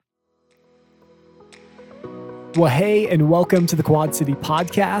Well, hey, and welcome to the Quad City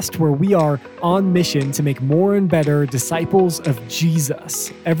Podcast, where we are on mission to make more and better disciples of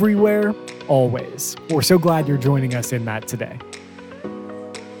Jesus everywhere, always. We're so glad you're joining us in that today.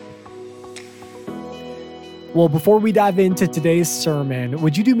 Well, before we dive into today's sermon,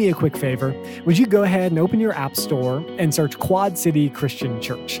 would you do me a quick favor? Would you go ahead and open your app store and search Quad City Christian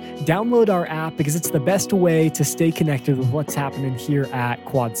Church? Download our app because it's the best way to stay connected with what's happening here at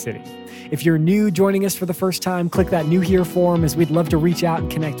Quad City. If you're new joining us for the first time, click that New Here form as we'd love to reach out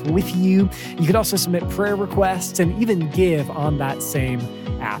and connect with you. You could also submit prayer requests and even give on that same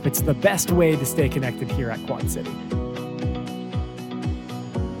app. It's the best way to stay connected here at Quad City.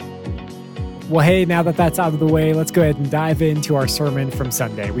 Well, hey, now that that's out of the way, let's go ahead and dive into our sermon from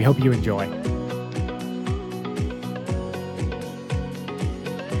Sunday. We hope you enjoy.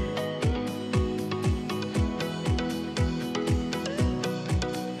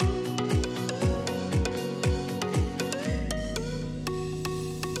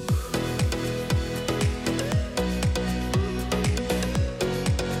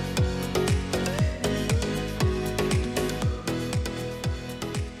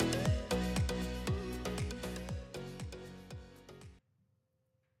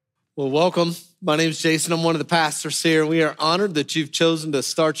 Well, welcome. My name is Jason. I'm one of the pastors here. We are honored that you've chosen to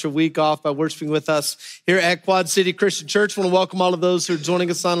start your week off by worshiping with us here at Quad City Christian Church. I want to welcome all of those who are joining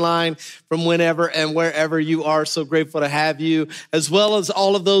us online from whenever and wherever you are. So grateful to have you, as well as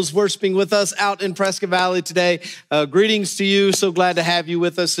all of those worshiping with us out in Prescott Valley today. Greetings to you. So glad to have you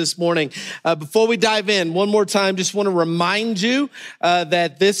with us this morning. Before we dive in, one more time, just want to remind you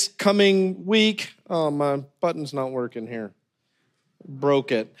that this coming week, my button's not working here.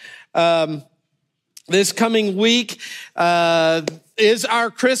 Broke it. This coming week is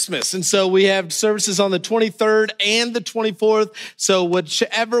our Christmas. And so we have services on the 23rd and the 24th. So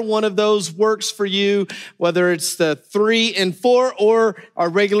whichever one of those works for you, whether it's the 3 and 4 or our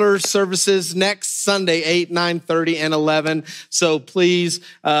regular services next Sunday, 8, 9:30, and 11. So please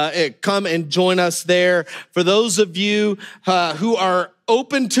come and join us there. For those of you who are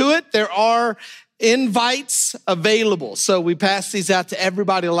open to it, there are invites available. So we passed these out to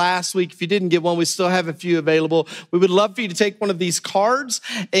everybody last week. If you didn't get one, we still have a few available. We would love for you to take one of these cards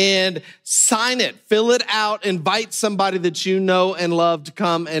and sign it, fill it out, invite somebody that you know and love to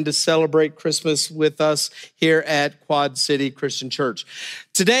come and to celebrate Christmas with us here at Quad City Christian Church.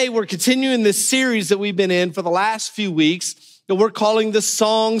 Today, we're continuing this series that we've been in for the last few weeks that we're calling the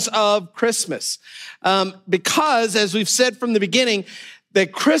Songs of Christmas. Because, as we've said from the beginning,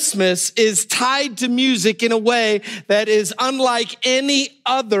 that Christmas is tied to music in a way that is unlike any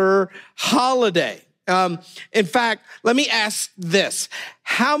other holiday. In fact, let me ask this.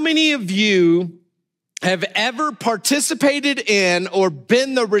 How many of you have ever participated in or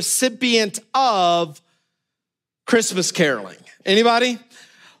been the recipient of Christmas caroling? Anybody?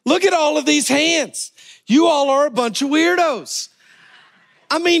 Look at all of these hands. You all are a bunch of weirdos.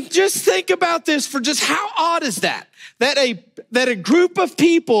 I mean, just think about this for just how odd is that? That a group of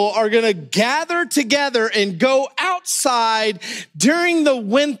people are going to gather together and go outside during the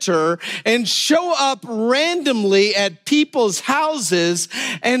winter and show up randomly at people's houses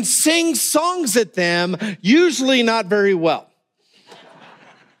and sing songs at them, usually not very well.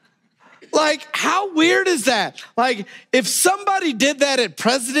 Like, how weird is that? Like, if somebody did that at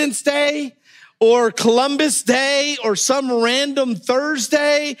President's Day or Columbus Day or some random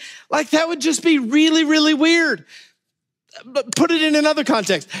Thursday, like that would just be really, really weird. But put it in another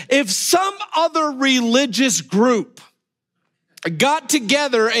context. If some other religious group got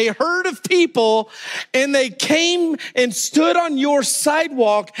together, a herd of people, and they came and stood on your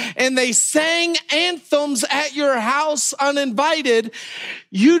sidewalk and they sang anthems at your house uninvited,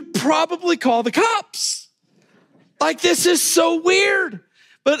 you'd probably call the cops. Like, this is so weird.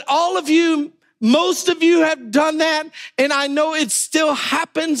 But all of you, most of you have done that, and I know it still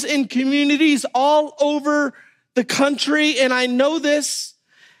happens in communities all over the country, and I know this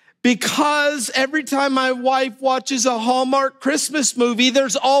because every time my wife watches a Hallmark Christmas movie,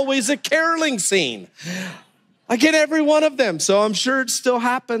 there's always a caroling scene. I get every one of them, so I'm sure it still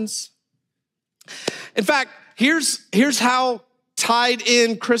happens. In fact, here's how tied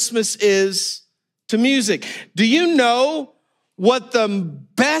in Christmas is to music. Do you know what the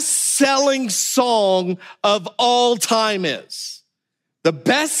best-selling song of all time is? The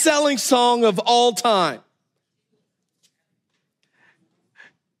best-selling song of all time.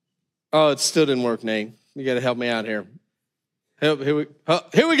 Oh, it still didn't work, Nate. You got to help me out here. Here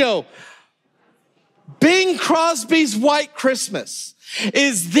we go. Bing Crosby's White Christmas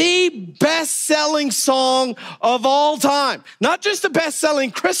is the best-selling song of all time. Not just the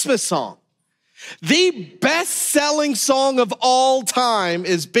best-selling Christmas song. The best-selling song of all time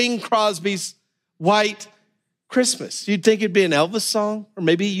is Bing Crosby's White Christmas. You'd think it'd be an Elvis song, or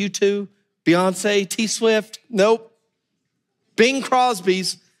maybe U2, Beyonce, T Swift. Nope. Bing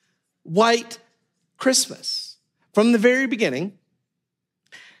Crosby's White Christmas. From the very beginning,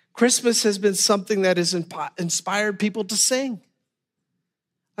 Christmas has been something that has inspired people to sing.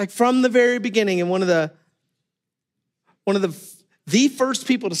 Like from the very beginning, and one of the first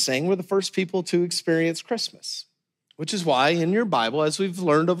people to sing were the first people to experience Christmas, which is why in your Bible, as we've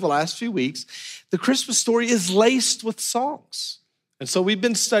learned over the last few weeks, the Christmas story is laced with songs. And so we've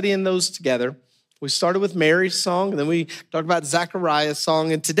been studying those together. We started with Mary's song, and then we talked about Zechariah's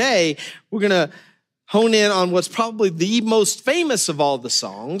song. And today we're going to hone in on what's probably the most famous of all the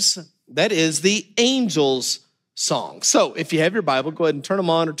songs. That is the Angels' Song. So if you have your Bible, go ahead and turn them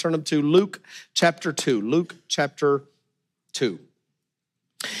on or turn them to Luke chapter 2. Luke chapter 2.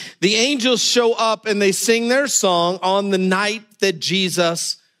 The angels show up and they sing their song on the night that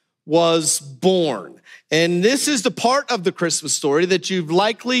Jesus was born. And this is the part of the Christmas story that you've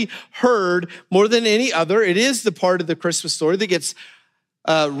likely heard more than any other. It is the part of the Christmas story that gets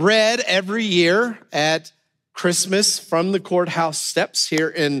read every year at Christmas from the courthouse steps here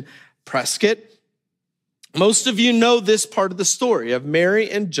in Prescott. Most of you know this part of the story of Mary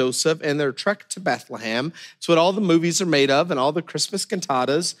and Joseph and their trek to Bethlehem. It's what all the movies are made of and all the Christmas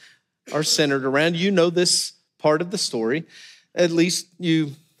cantatas are centered around. You know this part of the story. At least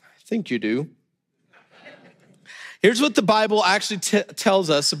you think you do. Here's what the Bible actually tells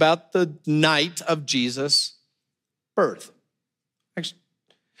us about the night of Jesus' birth.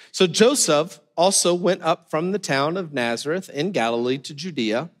 So Joseph also went up from the town of Nazareth in Galilee to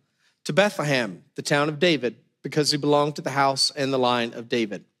Judea, to Bethlehem, the town of David, because he belonged to the house and the line of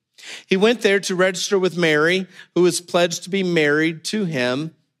David. He went there to register with Mary, who was pledged to be married to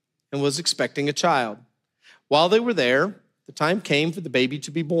him and was expecting a child. While they were there, the time came for the baby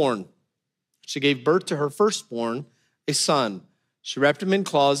to be born. She gave birth to her firstborn, a son. She wrapped him in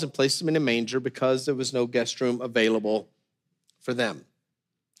cloths and placed him in a manger because there was no guest room available for them.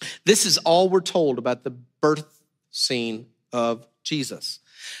 This is all we're told about the birth scene of Jesus.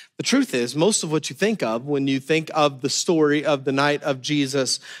 The truth is, most of what you think of when you think of the story of the night of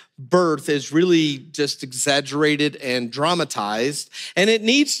Jesus' birth is really just exaggerated and dramatized, and it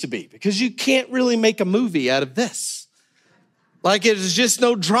needs to be, because you can't really make a movie out of this. Like, there's just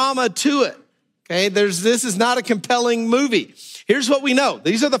no drama to it, okay? This is not a compelling movie. Here's what we know.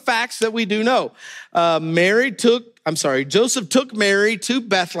 These are the facts that we do know. Joseph took Mary to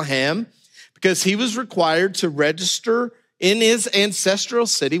Bethlehem because he was required to register in his ancestral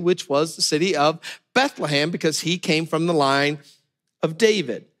city, which was the city of Bethlehem, because he came from the line of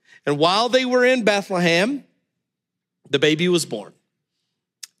David. And while they were in Bethlehem, the baby was born.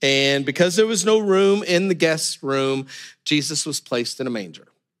 And because there was no room in the guest room, Jesus was placed in a manger.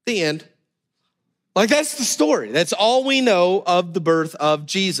 The end. Like, that's the story. That's all we know of the birth of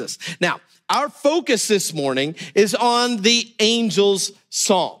Jesus. Now, our focus this morning is on the Angels'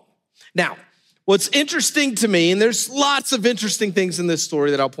 Song. Now, what's interesting to me, and there's lots of interesting things in this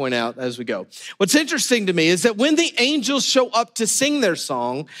story that I'll point out as we go. What's interesting to me is that when the angels show up to sing their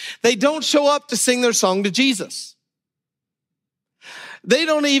song, they don't show up to sing their song to Jesus. They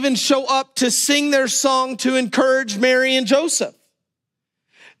don't even show up to sing their song to encourage Mary and Joseph.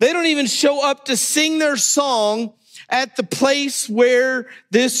 They don't even show up to sing their song at the place where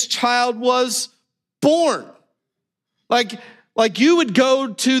this child was born. Like you would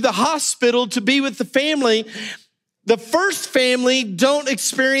go to the hospital to be with the family. The first family don't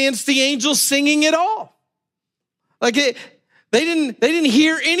experience the angels singing at all. They didn't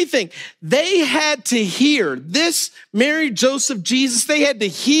hear anything. They had to hear this Mary, Joseph, Jesus. They had to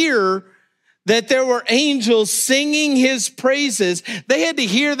hear that there were angels singing his praises. They had to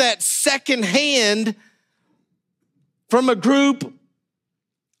hear that secondhand from a group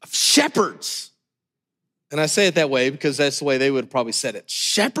of shepherds. And I say it that way because that's the way they would have probably said it.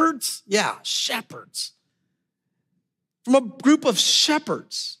 Shepherds? Yeah, shepherds. From a group of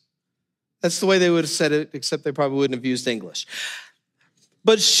shepherds. That's the way they would have said it, except they probably wouldn't have used English.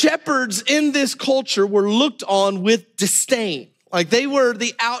 But shepherds in this culture were looked on with disdain. Like, they were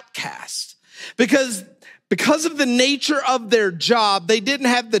the outcast. Because of the nature of their job, they didn't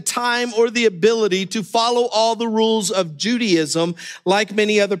have the time or the ability to follow all the rules of Judaism like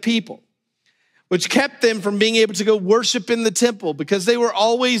many other people, which kept them from being able to go worship in the temple, because they were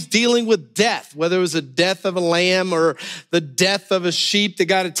always dealing with death, whether it was a death of a lamb or the death of a sheep that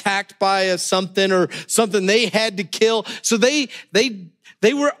got attacked by something or something they had to kill. So they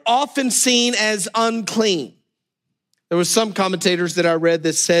were often seen as unclean. There were some commentators that I read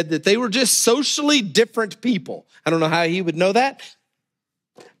that said that they were just socially different people. I don't know how he would know that.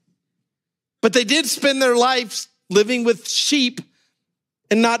 But they did spend their lives living with sheep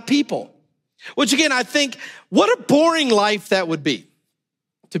and not people. Which again, I think, what a boring life that would be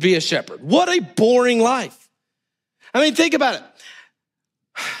to be a shepherd. What a boring life. I mean, think about it.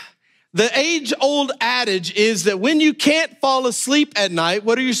 The age-old adage is that when you can't fall asleep at night,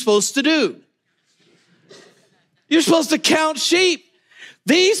 what are you supposed to do? You're supposed to count sheep.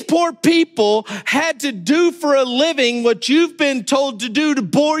 These poor people had to do for a living what you've been told to do to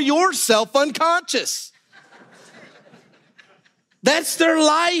bore yourself unconscious. That's their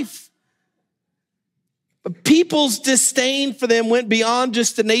life. But people's disdain for them went beyond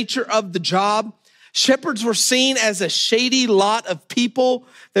just the nature of the job. Shepherds were seen as a shady lot of people.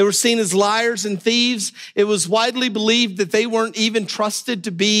 They were seen as liars and thieves. It was widely believed that they weren't even trusted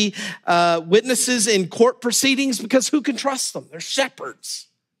to be witnesses in court proceedings because who can trust them? They're shepherds.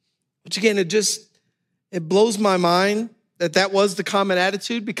 Which again, it blows my mind that was the common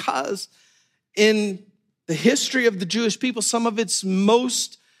attitude, because in the history of the Jewish people, some of its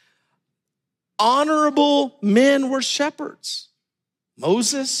most honorable men were shepherds.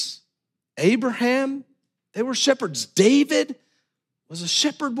 Moses, Abraham, they were shepherds. David was a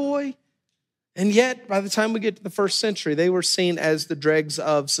shepherd boy. And yet, by the time we get to the first century, they were seen as the dregs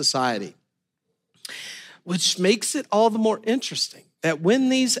of society. Which makes it all the more interesting that when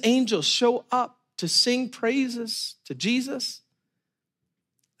these angels show up to sing praises to Jesus,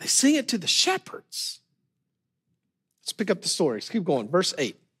 they sing it to the shepherds. Let's pick up the story. Let's keep going. Verse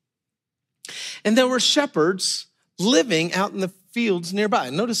 8. And there were shepherds living out in the fields nearby.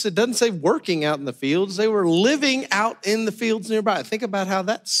 Notice it doesn't say working out in the fields. They were living out in the fields nearby. Think about how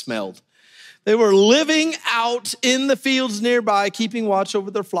that smelled. They were living out in the fields nearby, keeping watch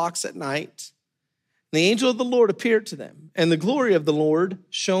over their flocks at night. The angel of the Lord appeared to them, and the glory of the Lord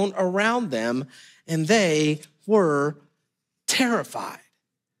shone around them, and they were terrified.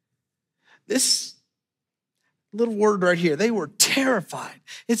 This little word right here, they were terrified.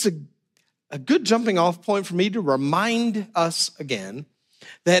 It's a good jumping off point for me to remind us again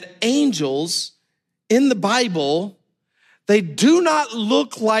that angels in the Bible, they do not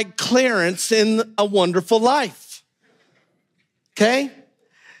look like Clarence in A Wonderful Life. Okay?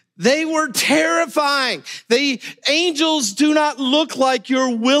 They were terrifying. The angels do not look like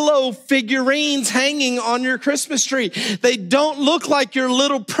your willow figurines hanging on your Christmas tree. They don't look like your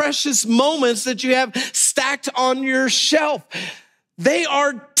little precious moments that you have stacked on your shelf. They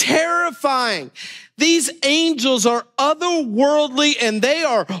are terrifying. These angels are otherworldly and they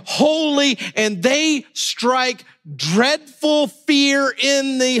are holy, and they strike dreadful fear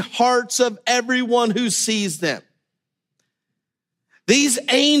in the hearts of everyone who sees them. These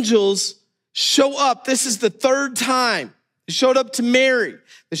angels show up. This is the third time. They showed up to Mary.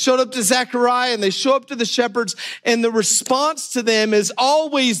 They showed up to Zechariah, and they show up to the shepherds, and the response to them is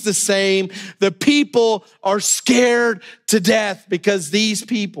always the same. The people are scared to death because these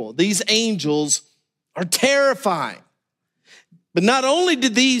people, these angels, are terrifying. But not only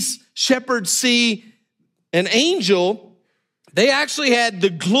did these shepherds see an angel, they actually had the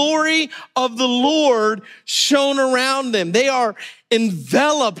glory of the Lord shone around them. They are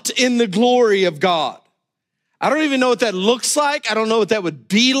enveloped in the glory of God. I don't even know what that looks like. I don't know what that would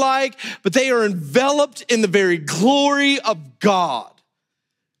be like, but they are enveloped in the very glory of God.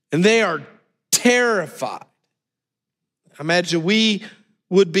 And they are terrified. I imagine we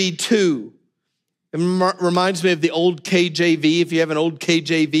would be too. It reminds me of the old KJV. If you have an old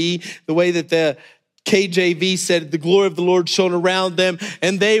KJV, the way that the KJV said, the glory of the Lord shone around them,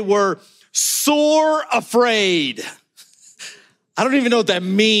 and they were sore afraid. I don't even know what that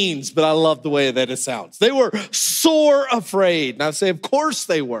means, but I love the way that it sounds. They were sore afraid. And I say, of course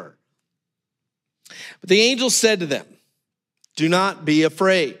they were. But the angel said to them, do not be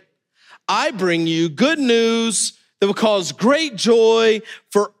afraid. I bring you good news that will cause great joy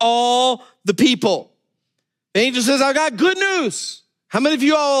for all the people. The angel says, I got good news. How many of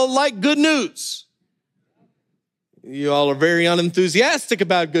you all like good news? You all are very unenthusiastic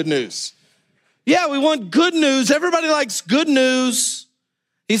about good news. Yeah, we want good news. Everybody likes good news.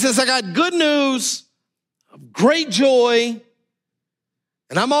 He says, I got good news of great joy,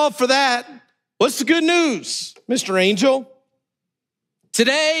 and I'm all for that. What's the good news, Mr. Angel?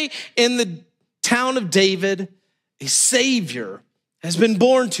 Today in the town of David, a Savior has been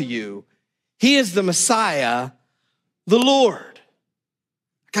born to you. He is the Messiah, the Lord.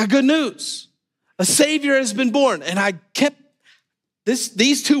 I got good news. A Savior has been born. And I kept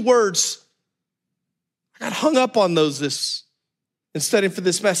these two words, I got hung up on those in studying for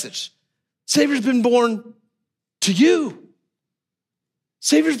this message. Savior's been born to you.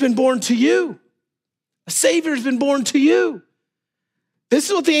 Savior's been born to you. A Savior's been born to you. This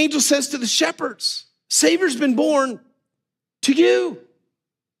is what the angel says to the shepherds. Savior's been born to you.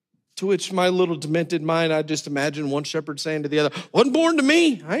 To which my little demented mind, I just imagine one shepherd saying to the other, wasn't born to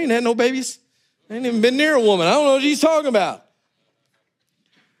me. I ain't had no babies. I ain't even been near a woman. I don't know what he's talking about.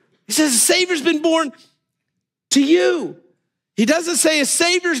 He says, a Savior's been born to you. He doesn't say a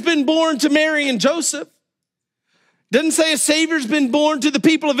Savior's been born to Mary and Joseph. Doesn't say a Savior's been born to the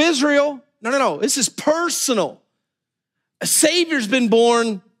people of Israel. No. This is personal. A Savior's been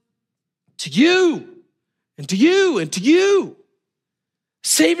born to you and to you and to you.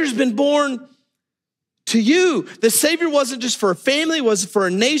 Savior's been born to you. The Savior wasn't just for a family, it wasn't for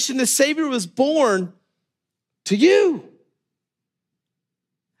a nation. The Savior was born to you.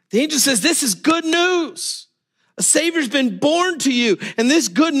 The angel says, this is good news. A Savior's been born to you, and this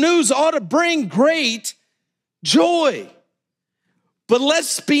good news ought to bring great joy. But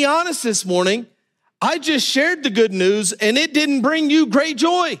let's be honest this morning. I just shared the good news, and it didn't bring you great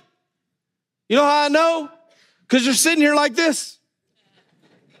joy. You know how I know? Because you're sitting here like this.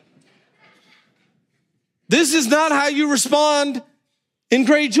 This is not how you respond in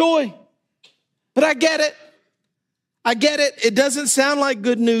great joy. But I get it. I get it. It doesn't sound like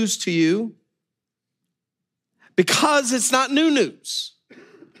good news to you because it's not new news.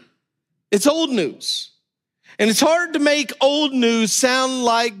 It's old news. And it's hard to make old news sound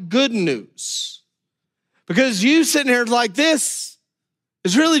like good news because you sitting here like this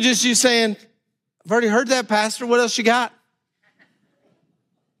is really just you saying, I've already heard that, Pastor. What else you got?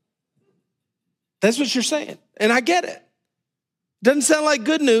 That's what you're saying. And I get it. Doesn't sound like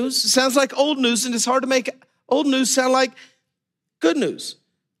good news. It sounds like old news, and it's hard to make old news sound like good news.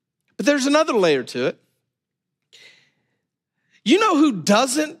 But there's another layer to it. You know who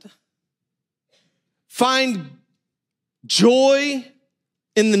doesn't find joy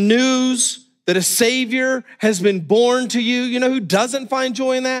in the news that a Savior has been born to you? You know who doesn't find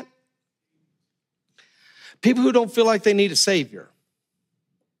joy in that? People who don't feel like they need a Savior.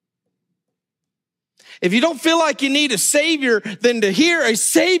 If you don't feel like you need a Savior, then to hear a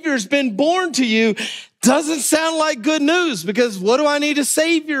Savior's been born to you doesn't sound like good news, because what do I need a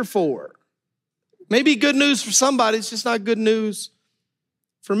Savior for? Maybe good news for somebody, it's just not good news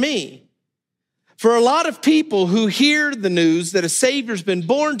for me. For a lot of people who hear the news that a Savior's been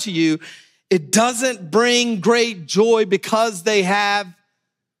born to you, it doesn't bring great joy because they have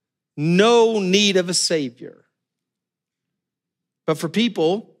no need of a Savior. But for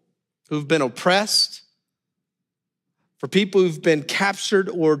people who've been oppressed, for people who've been captured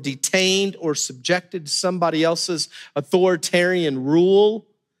or detained or subjected to somebody else's authoritarian rule,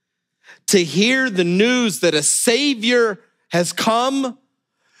 to hear the news that a Savior has come,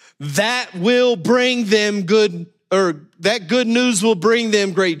 that will bring them that good news will bring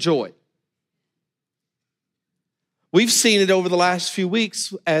them great joy. We've seen it over the last few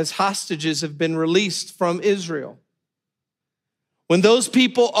weeks as hostages have been released from Israel. When those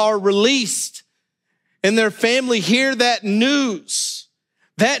people are released and their family hear that news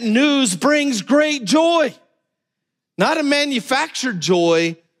brings great joy. Not a manufactured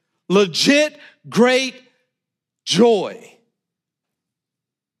joy, legit great joy.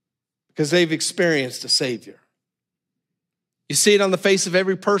 Because they've experienced a Savior. You see it on the face of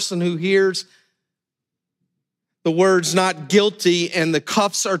every person who hears the words not guilty and the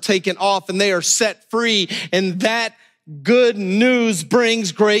cuffs are taken off and they are set free, and that good news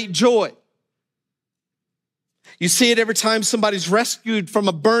brings great joy. You see it every time somebody's rescued from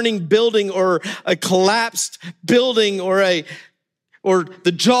a burning building or a collapsed building, or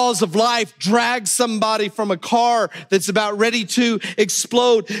the jaws of life drag somebody from a car that's about ready to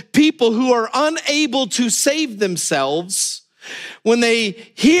explode. People who are unable to save themselves, when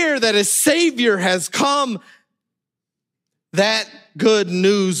they hear that a Savior has come, that good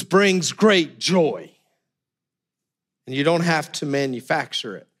news brings great joy. And you don't have to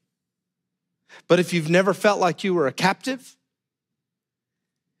manufacture it. But if you've never felt like you were a captive,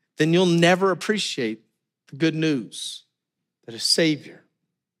 then you'll never appreciate the good news that a Savior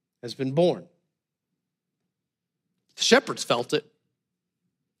has been born. The shepherds felt it.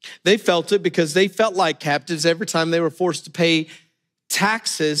 They felt it because they felt like captives every time they were forced to pay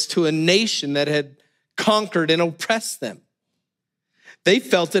taxes to a nation that had conquered and oppressed them. They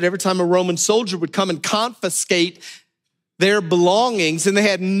felt it every time a Roman soldier would come and confiscate their belongings and they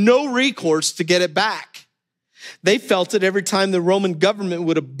had no recourse to get it back. They felt it every time the Roman government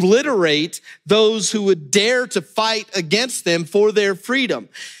would obliterate those who would dare to fight against them for their freedom.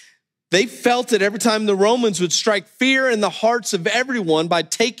 They felt it every time the Romans would strike fear in the hearts of everyone by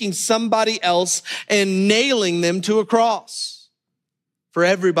taking somebody else and nailing them to a cross for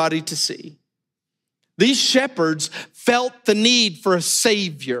everybody to see. These shepherds felt the need for a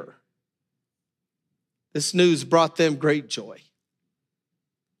savior. This news brought them great joy.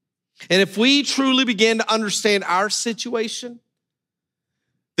 And if we truly began to understand our situation,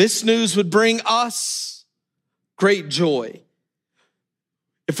 this news would bring us great joy.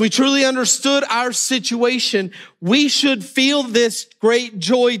 If we truly understood our situation, we should feel this great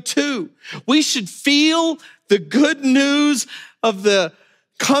joy too. We should feel the good news of the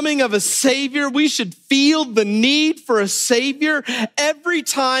coming of a Savior. We should feel the need for a Savior every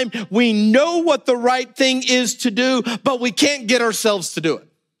time we know what the right thing is to do, but we can't get ourselves to do it.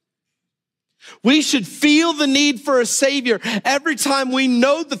 We should feel the need for a Savior every time we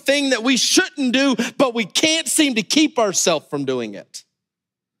know the thing that we shouldn't do, but we can't seem to keep ourselves from doing it.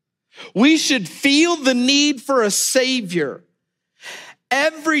 We should feel the need for a Savior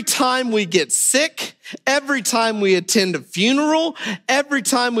every time we get sick, every time we attend a funeral, every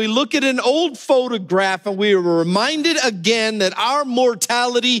time we look at an old photograph and we are reminded again that our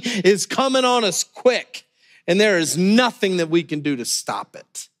mortality is coming on us quick and there is nothing that we can do to stop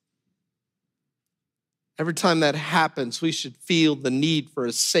it. Every time that happens, we should feel the need for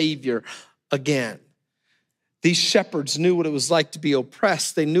a Savior again. These shepherds knew what it was like to be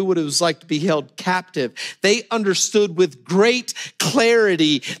oppressed. They knew what it was like to be held captive. They understood with great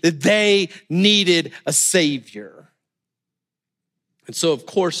clarity that they needed a Savior. And so, of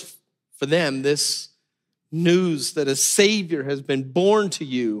course, for them, this news that a Savior has been born to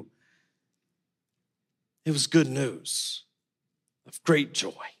you, it was good news of great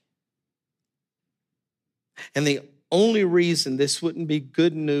joy. And the only reason this wouldn't be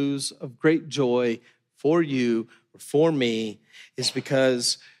good news of great joy for you or for me is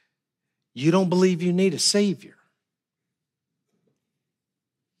because you don't believe you need a Savior.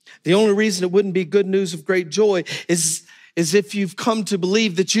 The only reason it wouldn't be good news of great joy is if you've come to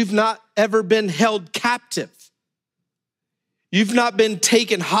believe that you've not ever been held captive. You've not been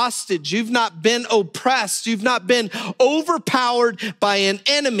taken hostage. You've not been oppressed. You've not been overpowered by an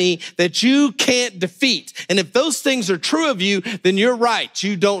enemy that you can't defeat. And if those things are true of you, then you're right.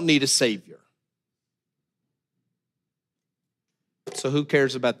 You don't need a Savior. So who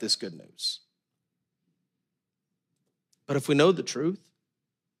cares about this good news? But if we know the truth,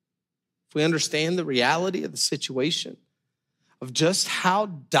 if we understand the reality of the situation, of just how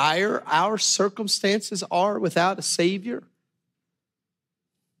dire our circumstances are without a Savior,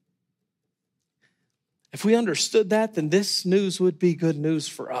 if we understood that, then this news would be good news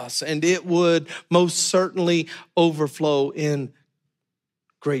for us, and it would most certainly overflow in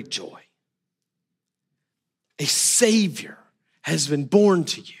great joy. A Savior has been born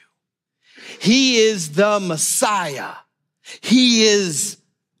to you. He is the Messiah. He is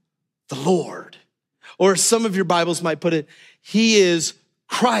the Lord. Or some of your Bibles might put it, He is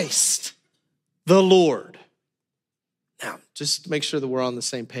Christ the Lord. Now, just to make sure that we're on the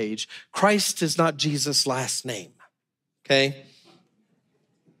same page, Christ is not Jesus' last name, okay?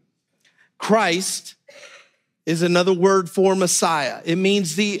 Christ is another word for Messiah. It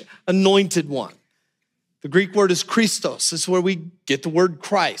means the anointed one. The Greek word is Christos. This is where we get the word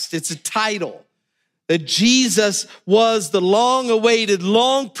Christ. It's a title that Jesus was the long-awaited,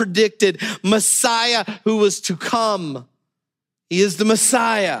 long-predicted Messiah who was to come. He is the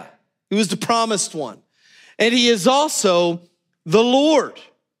Messiah. He was the promised one. And he is also the Lord.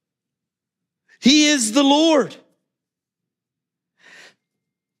 He is the Lord.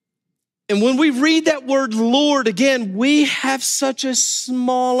 And when we read that word Lord, again, we have such a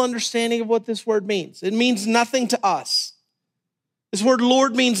small understanding of what this word means. It means nothing to us. This word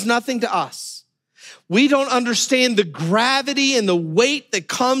Lord means nothing to us. We don't understand the gravity and the weight that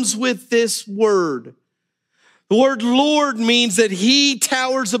comes with this word. The word Lord means that He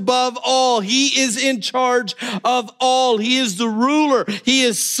towers above all. He is in charge of all. He is the ruler. He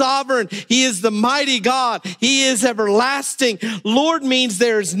is sovereign. He is the mighty God. He is everlasting. Lord means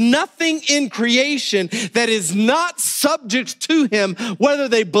there is nothing in creation that is not subject to Him, whether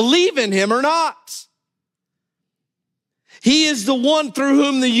they believe in Him or not. He is the one through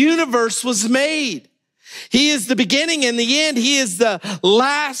whom the universe was made. He is the beginning and the end. He is the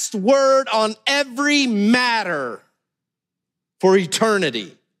last word on every matter for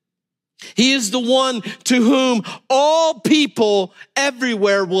eternity. He is the one to whom all people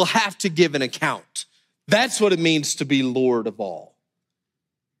everywhere will have to give an account. That's what it means to be Lord of all.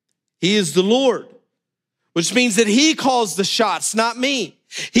 He is the Lord, which means that He calls the shots, not me.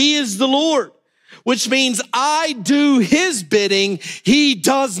 He is the Lord, which means I do his bidding. He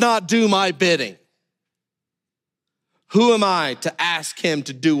does not do my bidding. Who am I to ask him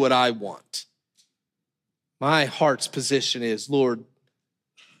to do what I want? My heart's position is, Lord,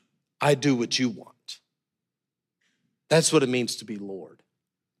 I do what you want. That's what it means to be Lord.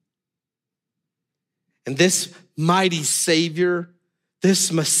 And this mighty Savior,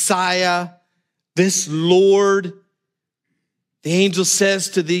 this Messiah, this Lord, the angel says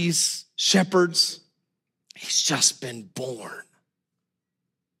to these shepherds, he's just been born.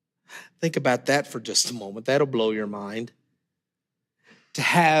 Think about that for just a moment. That'll blow your mind. To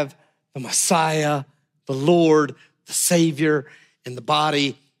have the Messiah, the Lord, the Savior in the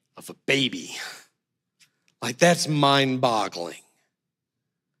body of a baby. Like, that's mind-boggling.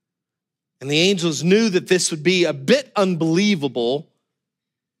 And the angels knew that this would be a bit unbelievable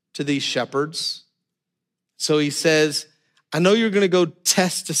to these shepherds. So he says, I know you're going to go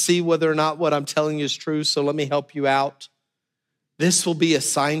test to see whether or not what I'm telling you is true, so let me help you out. This will be a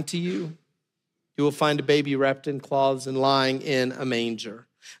sign to you. You will find a baby wrapped in cloths and lying in a manger.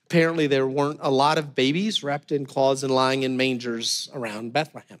 Apparently, there weren't a lot of babies wrapped in cloths and lying in mangers around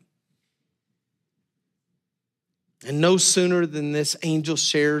Bethlehem. And no sooner than this angel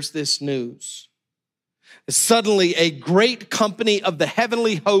shares this news, suddenly a great company of the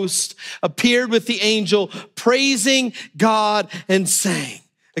heavenly host appeared with the angel, praising God and saying,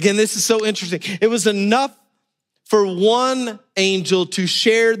 again, this is so interesting. It was enough for one angel to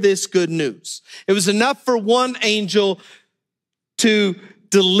share this good news. It was enough for one angel to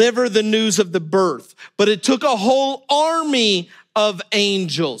deliver the news of the birth, but it took a whole army of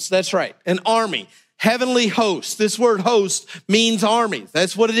angels. That's right, an army, heavenly host. This word host means army.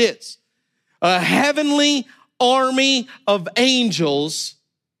 That's what it is. A heavenly army of angels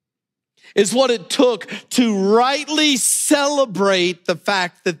is what it took to rightly celebrate the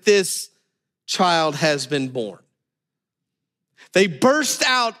fact that this child has been born. They burst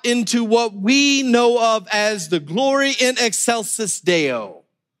out into what we know of as the Glory in Excelsis Deo.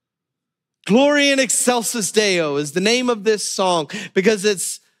 Glory in Excelsis Deo is the name of this song because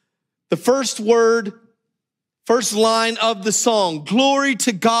it's the first word, first line of the song. Glory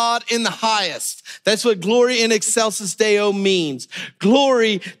to God in the highest. That's what glory in Excelsis Deo means.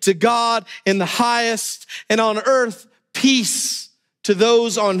 Glory to God in the highest, and on earth, peace to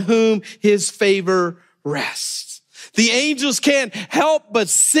those on whom his favor rests. The angels can't help but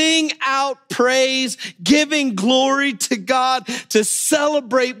sing out praise, giving glory to God to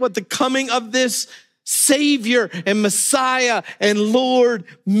celebrate what the coming of this Savior and Messiah and Lord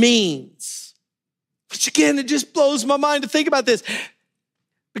means. Which again, it just blows my mind to think about this,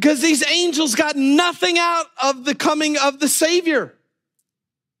 because these angels got nothing out of the coming of the Savior.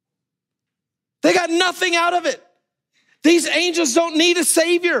 They got nothing out of it. These angels don't need a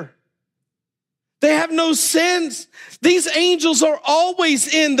Savior. They have no sins. These angels are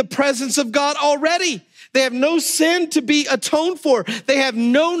always in the presence of God already. They have no sin to be atoned for. They have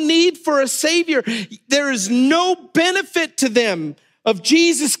no need for a Savior. There is no benefit to them of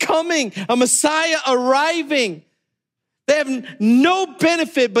Jesus coming, a Messiah arriving. They have no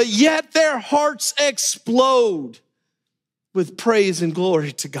benefit, but yet their hearts explode with praise and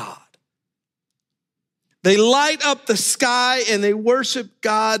glory to God. They light up the sky and they worship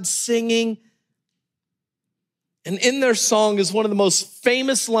God singing. And in their song is one of the most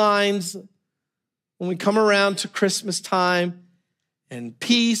famous lines when we come around to Christmas time, and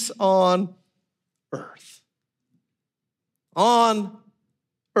peace on earth. On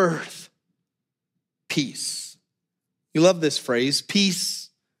earth, peace. You love this phrase, peace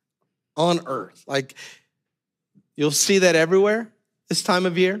on earth. Like, you'll see that everywhere this time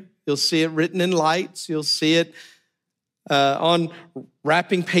of year. You'll see it written in lights. You'll see it on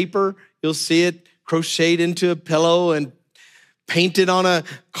wrapping paper. You'll see it crocheted into a pillow and painted on a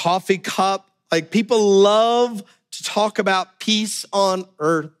coffee cup. Like, people love to talk about peace on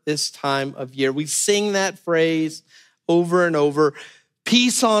earth this time of year. We sing that phrase over and over.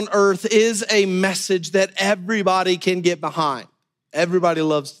 Peace on earth is a message that everybody can get behind. Everybody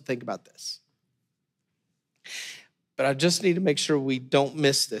loves to think about this. But I just need to make sure we don't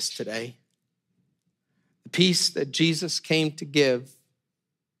miss this today. The peace that Jesus came to give,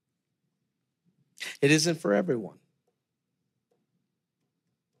 it isn't for everyone.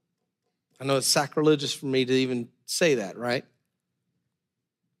 I know it's sacrilegious for me to even say that, right?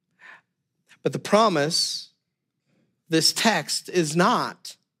 But the promise, this text, is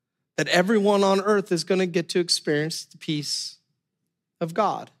not that everyone on earth is going to get to experience the peace of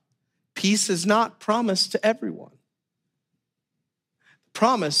God. Peace is not promised to everyone. The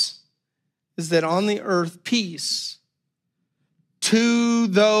promise is that on the earth, peace to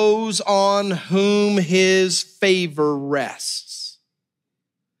those on whom his favor rests.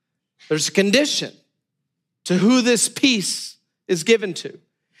 There's a condition to who this peace is given to.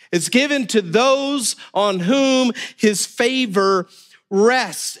 It's given to those on whom his favor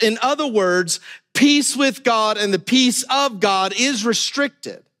rests. In other words, peace with God and the peace of God is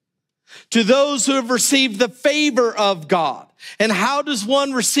restricted to those who have received the favor of God. And how does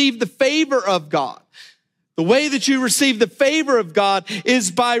one receive the favor of God? The way that you receive the favor of God is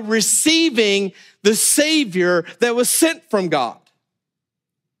by receiving the Savior that was sent from God.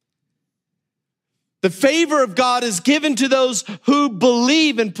 The favor of God is given to those who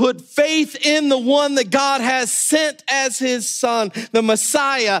believe and put faith in the one that God has sent as his Son, the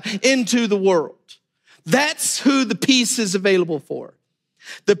Messiah, into the world. That's who the peace is available for.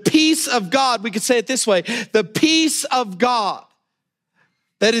 The peace of God, we could say it this way, the peace of God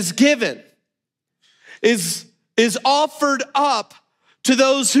that is given is offered up to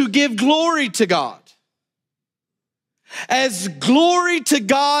those who give glory to God. As glory to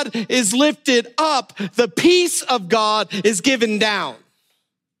God is lifted up, the peace of God is given down.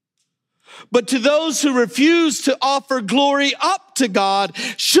 But to those who refuse to offer glory up to God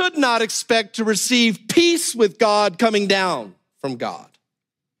should not expect to receive peace with God coming down from God.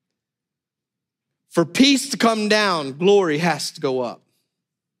 For peace to come down, glory has to go up.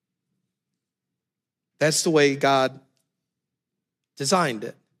 That's the way God designed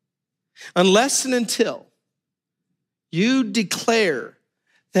it. Unless and until you declare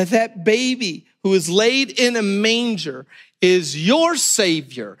that that baby who is laid in a manger is your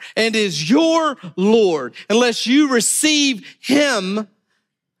Savior and is your Lord, unless you receive him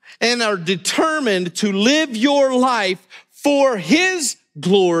and are determined to live your life for his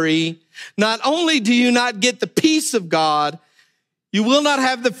glory, not only do you not get the peace of God, you will not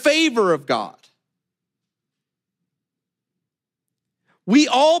have the favor of God. We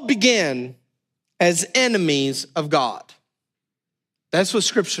all begin as enemies of God. That's what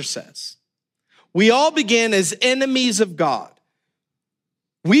Scripture says. We all begin as enemies of God.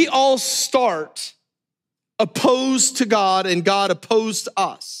 We all start opposed to God and God opposed to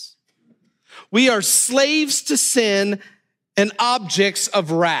us. We are slaves to sin and objects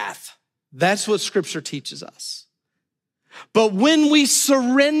of wrath. That's what Scripture teaches us. But when we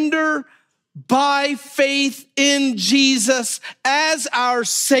surrender by faith in Jesus as our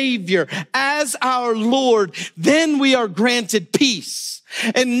Savior, as our Lord, then we are granted peace.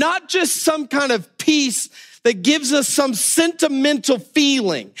 And not just some kind of peace that gives us some sentimental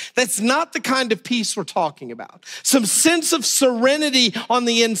feeling. That's not the kind of peace we're talking about. Some sense of serenity on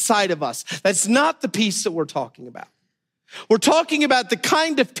the inside of us. That's not the peace that we're talking about. We're talking about the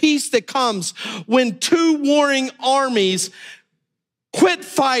kind of peace that comes when two warring armies quit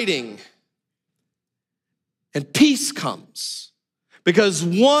fighting and peace comes because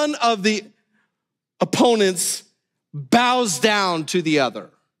one of the opponents bows down to the other,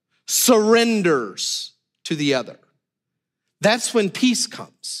 surrenders to the other. That's when peace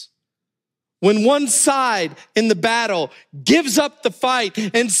comes. When one side in the battle gives up the fight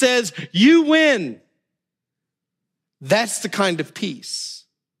and says, "You win," that's the kind of peace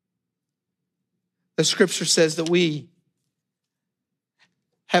the Scripture says that we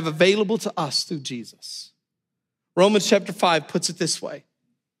have available to us through Jesus. Romans chapter 5 puts it this way.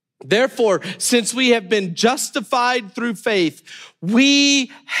 Therefore, since we have been justified through faith, we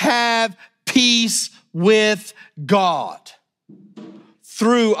have peace with God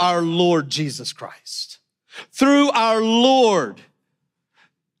through our Lord Jesus Christ. Through our Lord,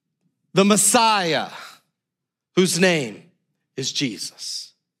 the Messiah, whose name is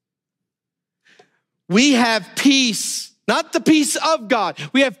Jesus. We have peace, not the peace of God.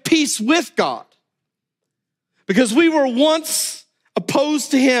 We have peace with God. Because we were once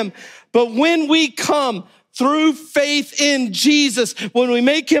opposed to him, but when we come through faith in Jesus, when we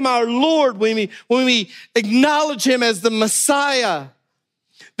make him our Lord, when we acknowledge him as the Messiah,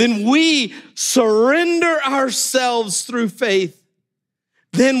 then we surrender ourselves through faith.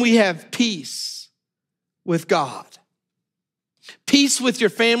 Then we have peace with God. Peace with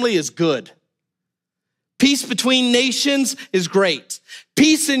your family is good. Peace between nations is great.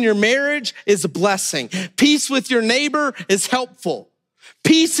 Peace in your marriage is a blessing. Peace with your neighbor is helpful.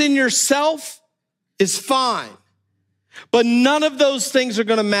 Peace in yourself is fine. But none of those things are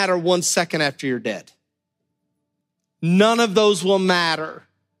going to matter 1 second after you're dead. None of those will matter.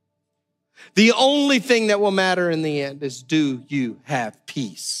 The only thing that will matter in the end is, do you have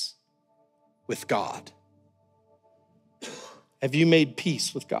peace with God? Have you made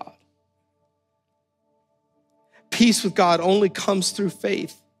peace with God? Peace with God only comes through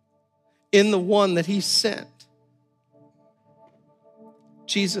faith in the one that he sent.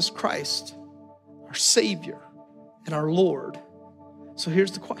 Jesus Christ, our Savior and our Lord. So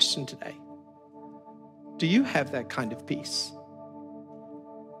here's the question today. Do you have that kind of peace?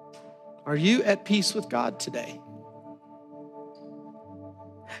 Are you at peace with God today?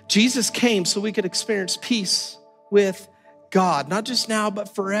 Jesus came so we could experience peace with God, not just now,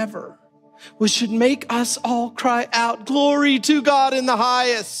 but forever, which should make us all cry out, glory to God in the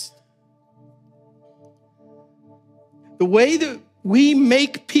highest. The way that we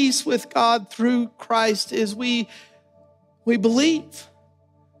make peace with God through Christ is we believe.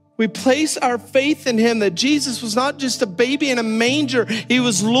 We place our faith in him, that Jesus was not just a baby in a manger. He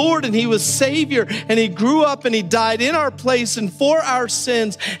was Lord and he was Savior, and he grew up and he died in our place and for our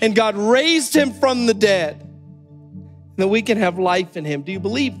sins, and God raised him from the dead, and that we can have life in him. Do you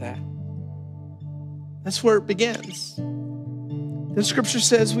believe that? That's where it begins. The scripture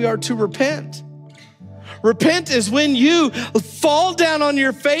says we are to repent. Repent is when you fall down on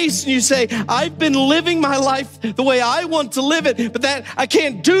your face and you say, I've been living my life the way I want to live it, but that I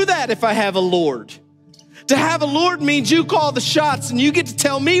can't do that if I have a Lord. To have a Lord means you call the shots and you get to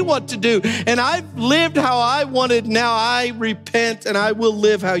tell me what to do. And I've lived how I wanted. Now I repent and I will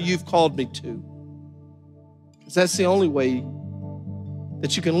live how you've called me to. Because that's the only way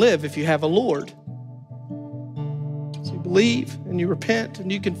that you can live if you have a Lord. Believe and you repent and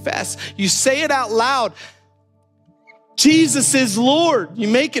you confess. You say it out loud. Jesus is Lord. You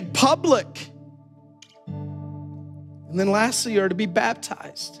make it public. And then lastly, you are to be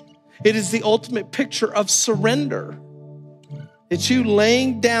baptized. It is the ultimate picture of surrender. It's you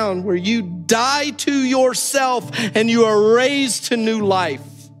laying down where you die to yourself and you are raised to new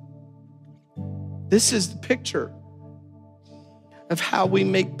life. This is the picture of how we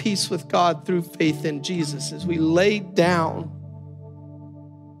make peace with God through faith in Jesus, as we lay down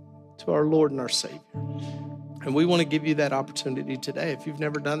to our Lord and our Savior. And we want to give you that opportunity today. If you've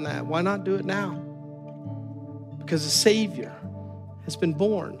never done that, why not do it now? Because a Savior has been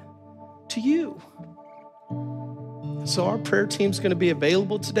born to you. So our prayer team's going to be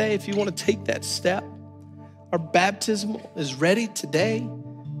available today if you want to take that step. Our baptism is ready today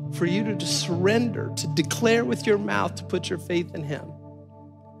for you to just surrender, to declare with your mouth, to put your faith in him,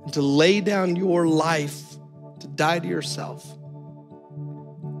 and to lay down your life, to die to yourself,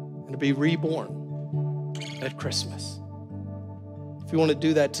 and to be reborn at Christmas. If you want to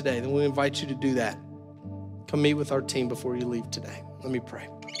do that today, then we invite you to do that. Come meet with our team before you leave today. Let me pray.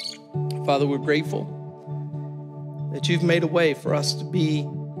 Father, we're grateful that you've made a way for us to be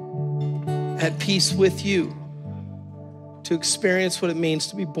at peace with you, to experience what it means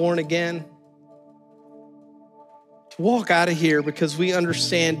to be born again, to walk out of here because we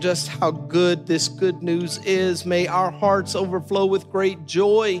understand just how good this good news is. May our hearts overflow with great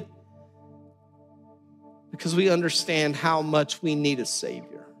joy because we understand how much we need a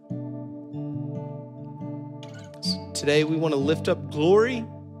Savior. So today we want to lift up glory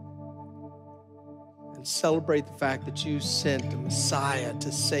and celebrate the fact that you sent a Messiah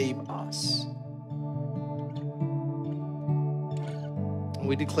to save us.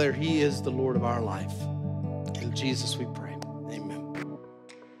 We declare he is the Lord of our life. In Jesus we pray. Amen.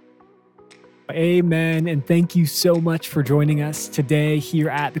 Amen. And thank you so much for joining us today here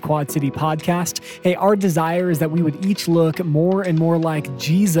at the Quad City Podcast. Hey, our desire is that we would each look more and more like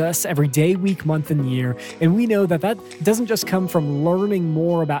Jesus every day, week, month, and year. And we know that that doesn't just come from learning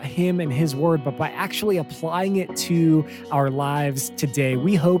more about him and his word, but by actually applying it to our lives today.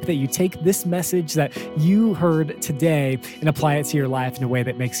 We hope that you take this message that you heard today and apply it to your life in a way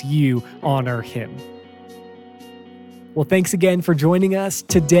that makes you honor him. Well, thanks again for joining us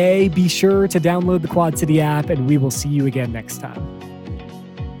today. Be sure to download the Quad City app, and we will see you again next time.